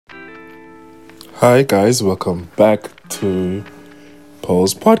Hi, guys, welcome back to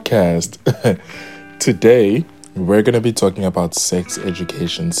Paul's podcast. Today, we're going to be talking about Sex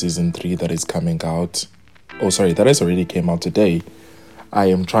Education Season 3 that is coming out. That has already came out today. I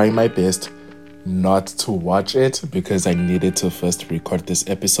am trying my best not to watch it because I needed to first record this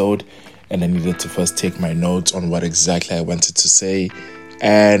episode and I needed to first take my notes on what exactly I wanted to say.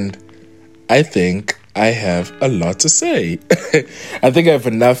 And I think I have a lot to say. I think I have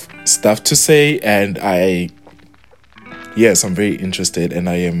enough stuff to say, and I'm very interested, and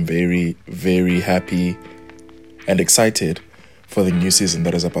I am very, very happy and excited for the new season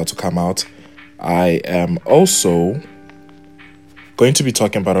that is about to come out. I am also going to be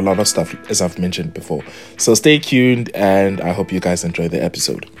talking about a lot of stuff, as I've mentioned before. So stay tuned, and I hope you guys enjoy the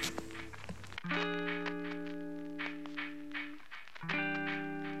episode.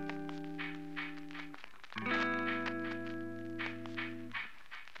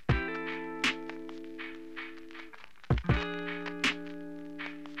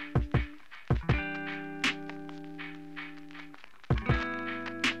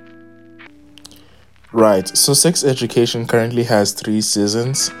 Right, so Sex Education currently has 3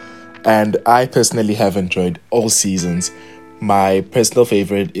 seasons, and I personally have enjoyed all seasons. My personal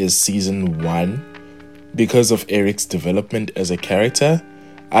favorite is season 1 because of Eric's development as a character.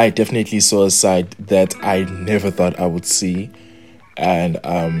 I definitely saw a side that I never thought I would see, and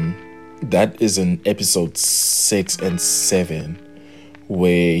that is in episode 6 and 7,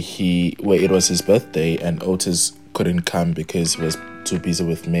 where it was his birthday and Otis couldn't come because he was too busy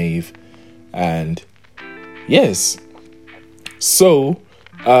with Maeve. And yes. So,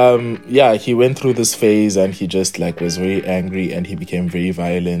 he went through this phase and he just was very angry and he became very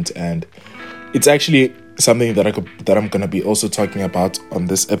violent, and it's actually something that I'm gonna be also talking about on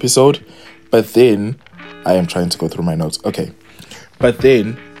this episode. But then I am trying to go through my notes. Okay. But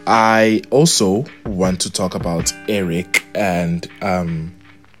then I also want to talk about Eric and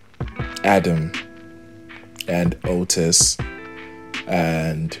Adam and Otis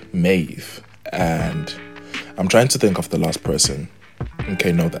and Maeve, and I'm trying to think of the last person.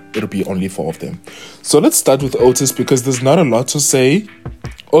 Okay, no, it'll be only 4 of them. So let's start with Otis because there's not a lot to say.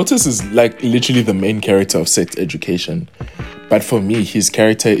 Otis is literally the main character of Sex Education. But for me, his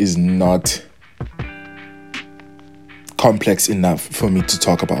character is not complex enough for me to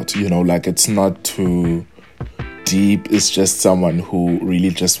talk about. It's not too deep. It's just someone who really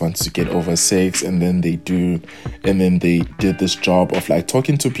just wants to get over sex, and then they did this job of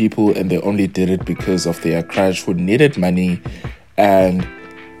talking to people, and they only did it because of their crush who needed money. And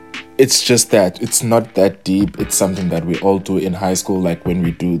it's just that it's not that deep. It's something that we all do in high school, when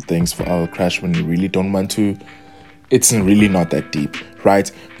we do things for our crush when we really don't want to. It's really not that deep,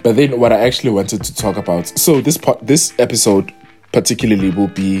 right? But then what I actually wanted to talk about, so this episode particularly will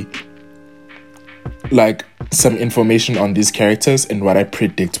be some information on these characters and what I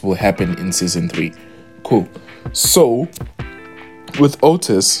predict will happen in season 3. Cool. So with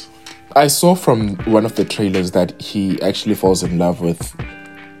Otis, I saw from one of the trailers that he actually falls in love with,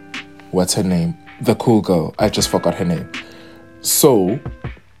 what's her name? The cool girl. I just forgot her name. So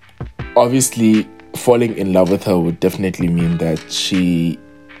obviously falling in love with her would definitely mean that she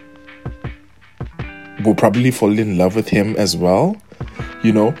will probably fall in love with him as well,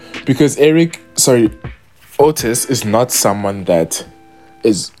 because Otis is not someone that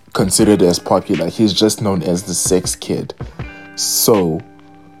is considered as popular. He's just known as the sex kid. So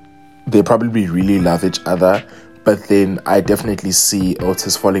they probably really love each other. But then I definitely see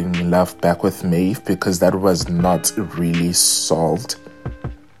Otis falling in love back with Maeve because that was not really solved.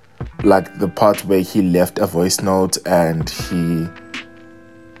 The part where he left a voice note and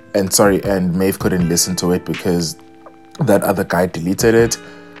Maeve couldn't listen to it because that other guy deleted it.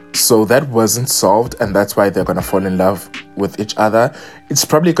 So that wasn't solved, and that's why they're going to fall in love with each other. It's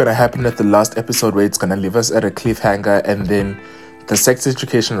probably going to happen at the last episode where it's going to leave us at a cliffhanger, and then the Sex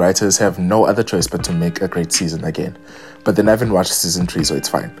Education writers have no other choice but to make a great season again. But then I haven't watched season 3, so it's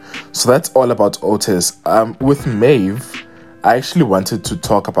fine. So that's all about Otis. With Maeve, I actually wanted to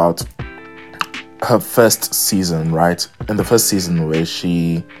talk about her first season, right? In the first season where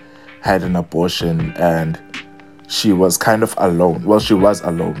she had an abortion and she was kind of alone. Well, she was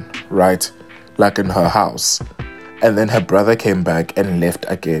alone, right? In her house. And then her brother came back and left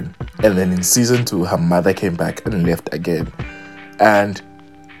again. And then in season 2, her mother came back and left again. And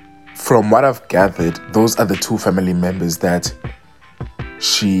from what I've gathered, those are the 2 family members that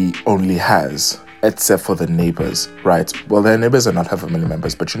she only has, except for the neighbors, right? Well, their neighbors are not her family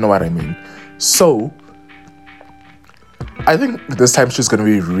members, but you know what I mean. So I think this time she's going to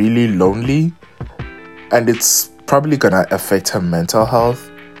be really lonely, and it's probably going to affect her mental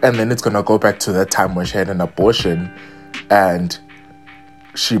health And then it's going to go back to that time when she had an abortion, and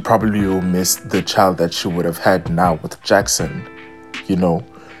she probably will miss the child that she would have had now with Jackson, you know.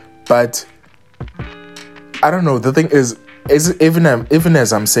 But I don't know. The thing is even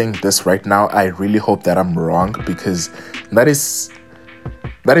as I'm saying this right now, I really hope that I'm wrong, because that is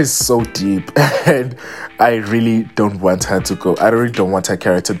so deep, and I really don't want her to go. I really don't want her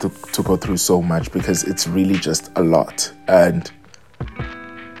character to go through so much, because it's really just a lot. And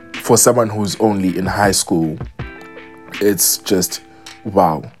for someone who's only in high school, it's just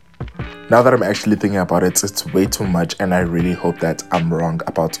wow. Now that I'm actually thinking about it, it's way too much, and I really hope that I'm wrong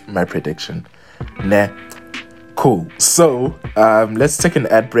about my prediction. Nah. Cool. So let's take an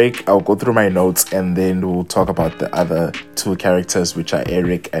ad break. I'll go through my notes, and then we'll talk about the other two characters, which are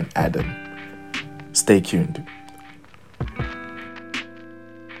Eric and Adam. Stay tuned.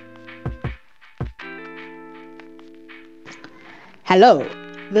 Hello,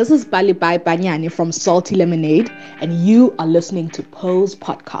 this is Bali Bai Banyani from Salty Lemonade, and you are listening to Pose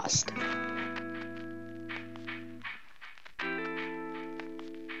Podcast.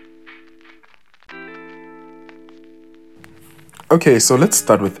 Okay, so let's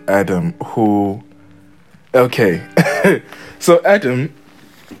start with Adam, so Adam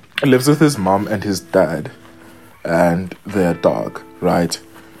lives with his mom and his dad and their dog, right?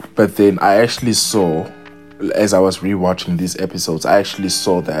 But then I actually saw, as I was rewatching these episodes, I actually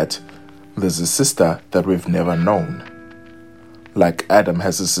saw that there's a sister that we've never known. Like, Adam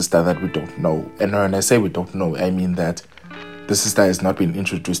has a sister that we don't know. And when I say we don't know, I mean that the sister has not been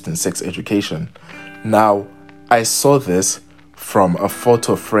introduced in sex education. Now, I saw this from a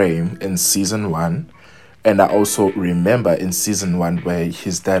photo frame in season 1, and I also remember in season 1 where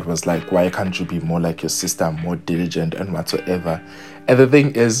his dad was like, why can't you be more like your sister, more diligent and whatsoever. And the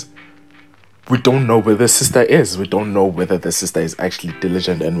thing is, we don't know where the sister is. We don't know whether the sister is actually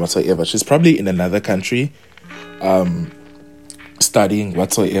diligent and whatsoever. She's probably in another country studying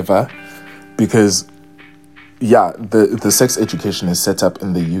whatsoever, because the sex education is set up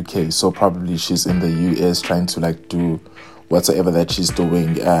in the UK, so probably she's in the US trying to like do whatsoever that she's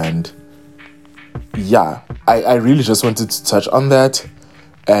doing. And I really just wanted to touch on that,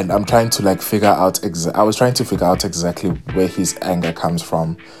 and I'm trying to like figure out exactly where his anger comes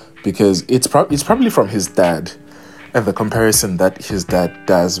from, because it's probably from his dad, and the comparison that his dad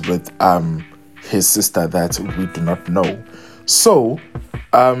does with his sister that we do not know. So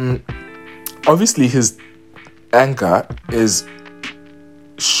obviously his anger is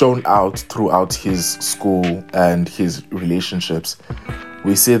shown out throughout his school and his relationships.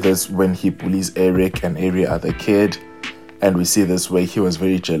 We see this when he bullies Eric and every other kid, and we see this where he was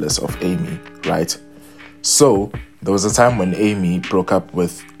very jealous of Amy, right? So there was a time when Amy broke up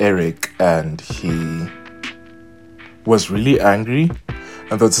with Eric, and he was really angry.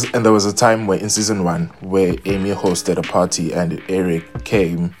 And there was a time where in season 1 where Amy hosted a party and Eric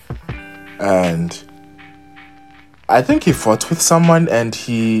came, and I think he fought with someone, and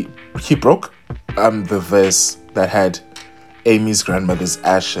he broke the vase that had Amy's grandmother's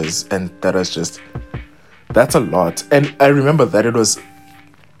ashes, and that's a lot. And I remember that it was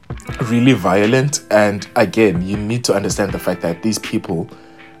really violent, and again, you need to understand the fact that these people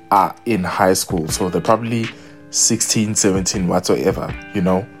are in high school, so they're probably 16, 17, whatsoever, you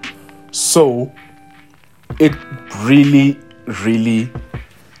know. So it really, really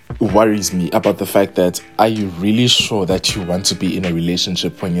worries me about the fact that, are you really sure that you want to be in a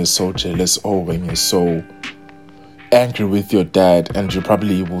relationship when you're so jealous, or when you're so angry with your dad, and you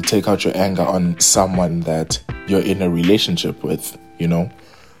probably will take out your anger on someone that you're in a relationship with, you know?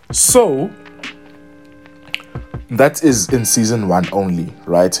 So that is in season 1 only,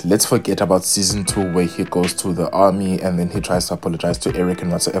 right? Let's forget about season 2 where he goes to the army and then he tries to apologize to Eric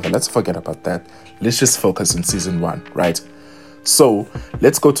and whatsoever. Let's forget about that. Let's just focus on season 1, right? So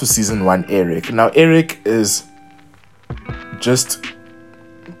let's go to season 1, Eric. Now, Eric is just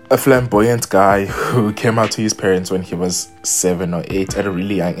a flamboyant guy who came out to his parents when he was 7 or 8 at a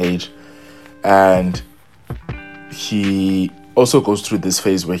really young age. And he also goes through this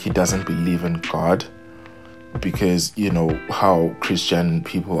phase where he doesn't believe in God, because you know how Christian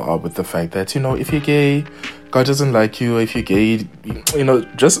people are with the fact that, you know, if you're gay, God doesn't like you. If you're gay, you know,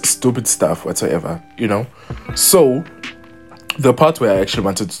 just stupid stuff whatsoever, you know. So the part where I actually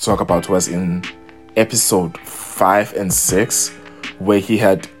wanted to talk about was in episode 5 and 6, where he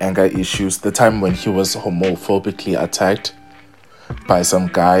had anger issues. The time when he was homophobically attacked by some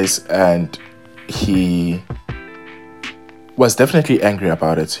guys, and he was definitely angry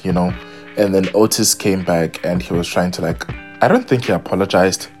about it, you know. And then Otis came back, and he was trying to like, I don't think he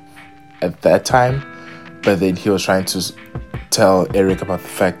apologized at that time, but then he was trying to tell Eric about the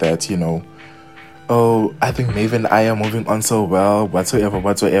fact that, you know, oh, I think Maeve and I are moving on so well,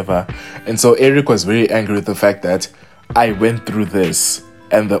 whatsoever. And so Eric was very angry with the fact that I went through this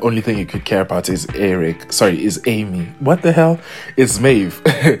and the only thing you could care about is is Amy. What the hell? It's Maeve.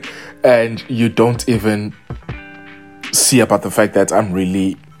 And you don't even see about the fact that I'm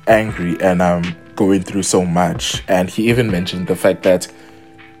really angry and I'm going through so much. And he even mentioned the fact that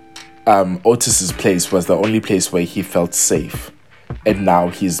Otis's place was the only place where he felt safe. And now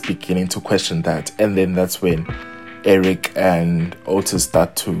he's beginning to question that. And then that's when Eric and Otis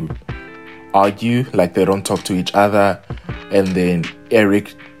start to argue, like they don't talk to each other. And then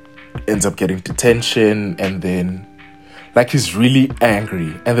Eric ends up getting detention. And then, like, he's really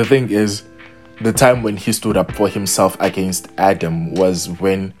angry. And the thing is, the time when he stood up for himself against Adam was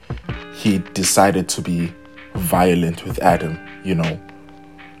when he decided to be violent with Adam, you know,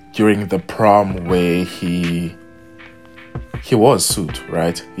 during the prom where he was sued,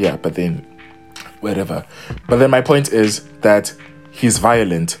 right? Yeah, but then whatever. But then my point is that he's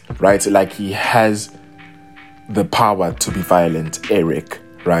violent, right? Like, he has the power to be violent, Eric,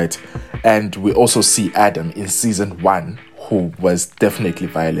 right? And we also see Adam in season 1, who was definitely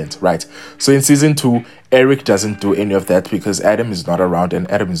violent, right? So in season 2, Eric doesn't do any of that because Adam is not around, and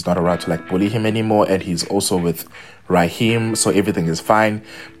Adam is not around to like bully him anymore, and he's also with Raheem, so everything is fine.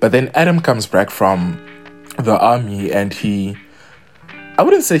 But then Adam comes back from the army, and I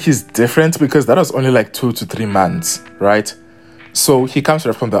wouldn't say he's different because that was only like 2 to 3 months, right? So he comes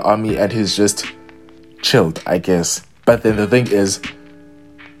back from the army and he's just chilled, I guess. But then the thing is,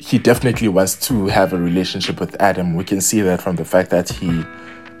 he definitely wants to have a relationship with Adam. We can see that from the fact that he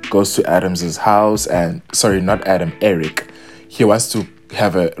goes to Adam's house Eric. He wants to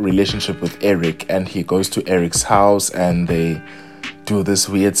have a relationship with Eric, and he goes to Eric's house and they do this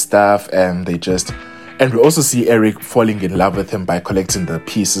weird stuff, and we also see Eric falling in love with him by collecting the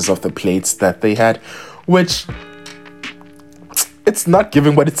pieces of the plates that they had, which it's not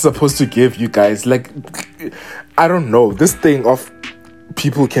giving what it's supposed to give, you guys. Like, I don't know, this thing of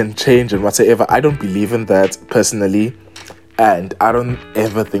people can change and whatsoever, I don't believe in that personally, and I don't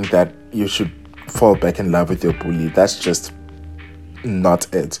ever think that you should fall back in love with your bully. That's just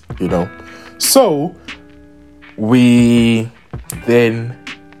not it, you know. So we're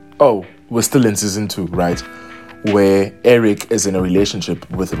still in season 2, right, where Eric is in a relationship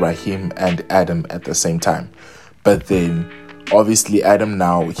with Raheem and Adam at the same time. But then obviously Adam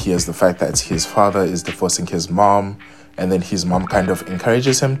now hears the fact that his father is divorcing his mom, and then his mom kind of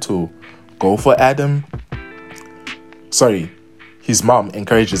encourages him to go for Adam. His mom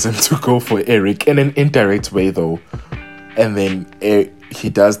encourages him to go for Eric in an indirect way though. And then he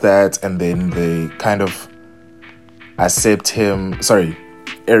does that, and then they kind of accept him.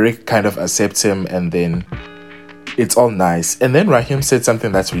 Eric kind of accepts him, and then it's all nice. And then Raheem said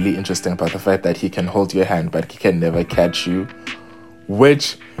something that's really interesting about the fact that he can hold your hand, but he can never catch you,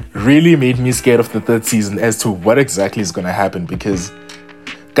 which really made me scared of the 3rd season as to what exactly is going to happen. Because,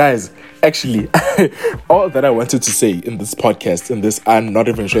 guys, actually, all that I wanted to say in this podcast, I'm not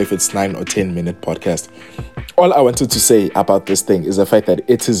even sure if it's 9 or 10 minute podcast, all I wanted to say about this thing is the fact that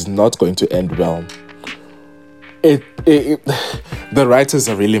it is not going to end well. The writers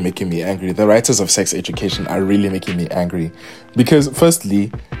are really making me angry. The writers of Sex Education are really making me angry. Because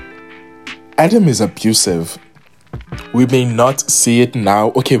firstly, Adam is abusive. We may not see it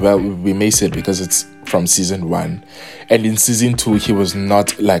now. Okay, well, we may see it because it's from season 1. And in season 2, he was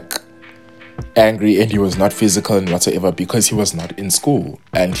not like angry and he was not physical and whatsoever because he was not in school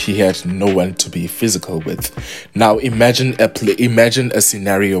and he had no one to be physical with. Now imagine a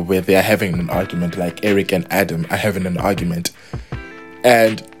scenario where they are having an argument, like Eric and Adam are having an argument,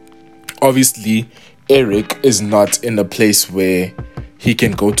 and obviously Eric is not in a place where he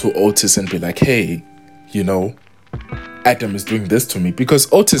can go to Otis and be like, hey, you know, Adam is doing this to me,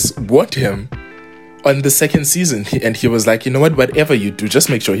 because Otis warned him on the 2nd season, and he was like, you know what, whatever you do, just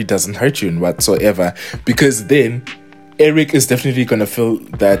make sure he doesn't hurt you and whatsoever, because then Eric is definitely gonna feel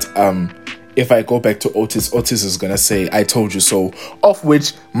that if I go back to Otis is gonna say, I told you so. Of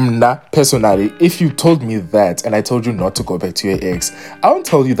which, personally, if you told me that and I told you not to go back to your ex, I won't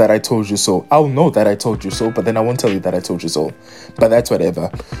tell you that I told you so. I'll know that I told you so, but then I won't tell you that I told you so. But that's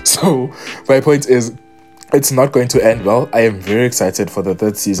whatever. So my point is, it's not going to end well. I am very excited for the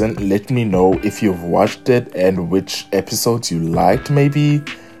 3rd season. Let me know if you've watched it and which episodes you liked maybe,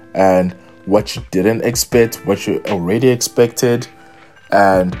 and what you didn't expect, what you already expected.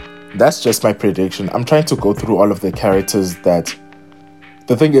 And that's just my prediction. I'm trying to go through all of the characters that...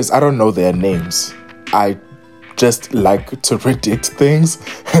 The thing is, I don't know their names. I just like to predict things,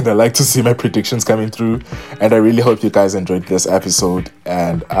 and I like to see my predictions coming through. And I really hope you guys enjoyed this episode,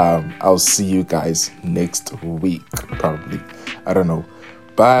 and I'll see you guys next week, probably. I don't know.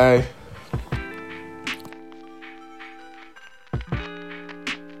 Bye.